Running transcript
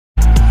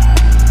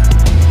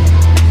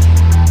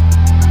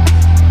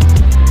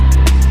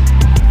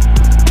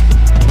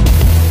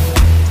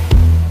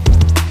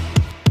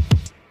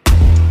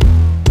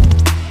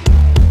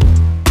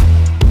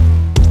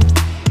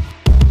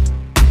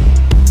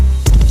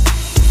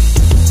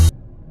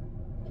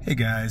Hey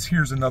guys,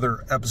 here's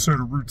another episode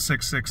of Route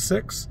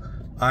 666.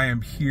 I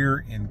am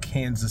here in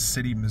Kansas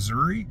City,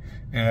 Missouri,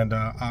 and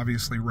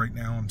obviously right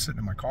now I'm sitting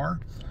in my car.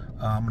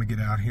 I'm going to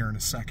get out here in a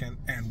second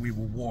and we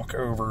will walk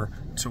over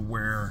to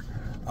where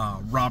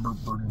Robert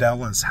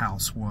Berdella's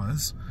house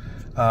was.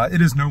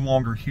 It is no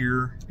longer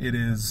here. It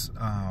has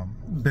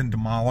been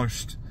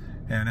demolished,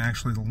 and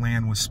actually the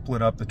land was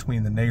split up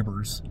between the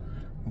neighbors.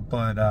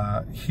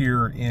 But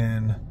here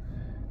in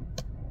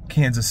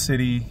Kansas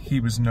City,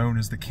 he was known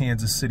as the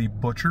Kansas City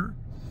Butcher.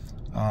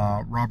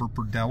 Robert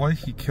Berdella,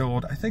 he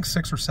killed, I think,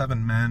 6 or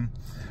 7 men,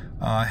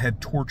 had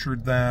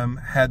tortured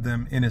them, had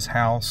them in his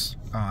house,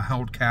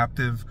 held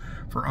captive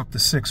for up to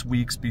 6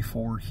 weeks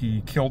before he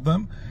killed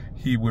them.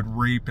 He would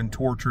rape and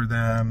torture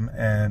them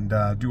and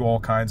do all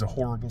kinds of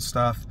horrible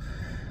stuff.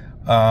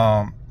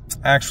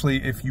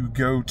 Actually, if you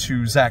go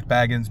to Zach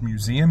Bagans'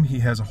 museum, he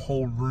has a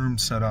whole room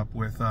set up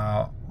with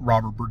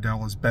Robert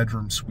Berdella's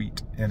bedroom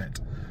suite in it.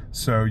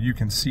 So you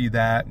can see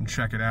that and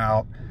check it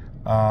out.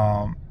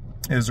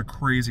 It is a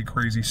crazy,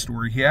 crazy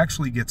story. He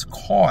actually gets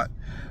caught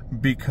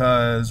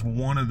because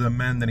one of the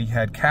men that he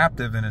had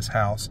captive in his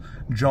house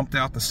jumped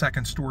out the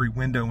second-story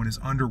window in his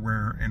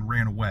underwear and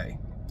ran away.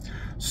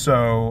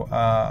 So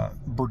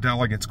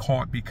Berdella gets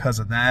caught because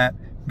of that,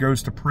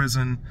 goes to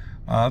prison.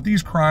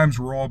 These crimes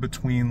were all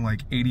between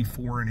like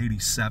 84 and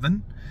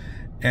 87.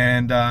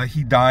 And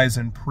he dies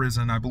in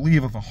prison, I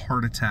believe, of a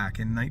heart attack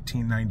in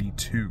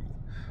 1992.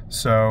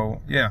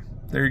 So, yeah,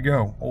 there you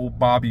go. Old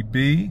Bobby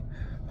B.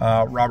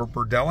 Robert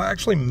Berdella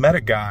actually met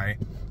a guy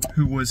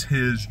who was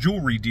his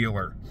jewelry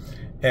dealer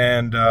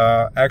and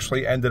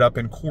actually ended up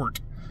in court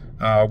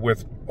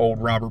with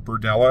old Robert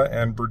Berdella,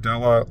 and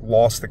Berdella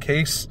lost the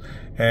case,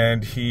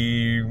 and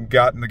he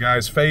got in the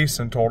guy's face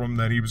and told him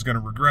that he was going to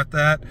regret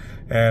that,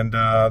 and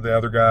the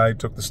other guy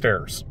took the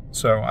stairs.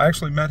 So I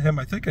actually met him,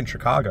 I think, in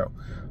Chicago.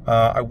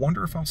 I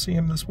wonder if I'll see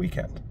him this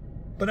weekend.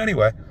 But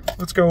anyway,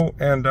 let's go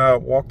and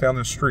walk down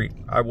the street.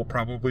 I will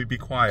probably be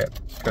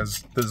quiet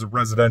because this is a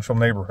residential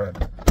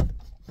neighborhood.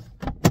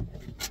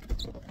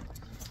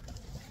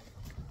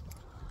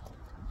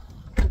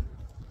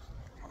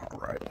 All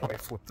right, let me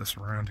flip this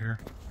around here.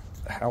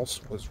 The house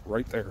was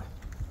right there,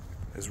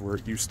 is where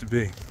it used to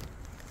be.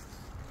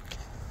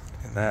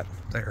 And that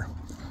there.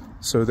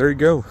 So there you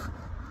go.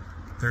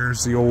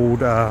 There's the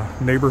old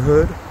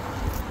neighborhood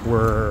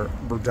where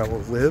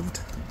Berdella lived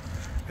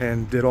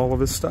and did all of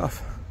his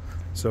stuff.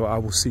 So I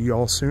will see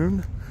y'all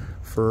soon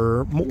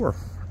for more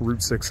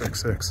Route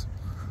 666.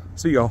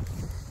 See y'all.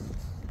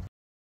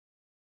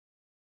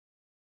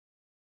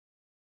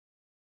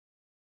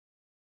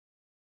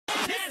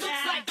 This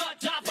looks like a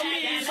job for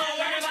me, so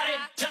everybody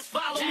just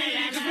follow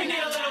me, 'cause we need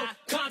a little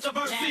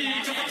controversy,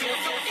 'cause I feel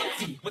so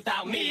empty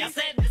without me. I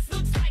said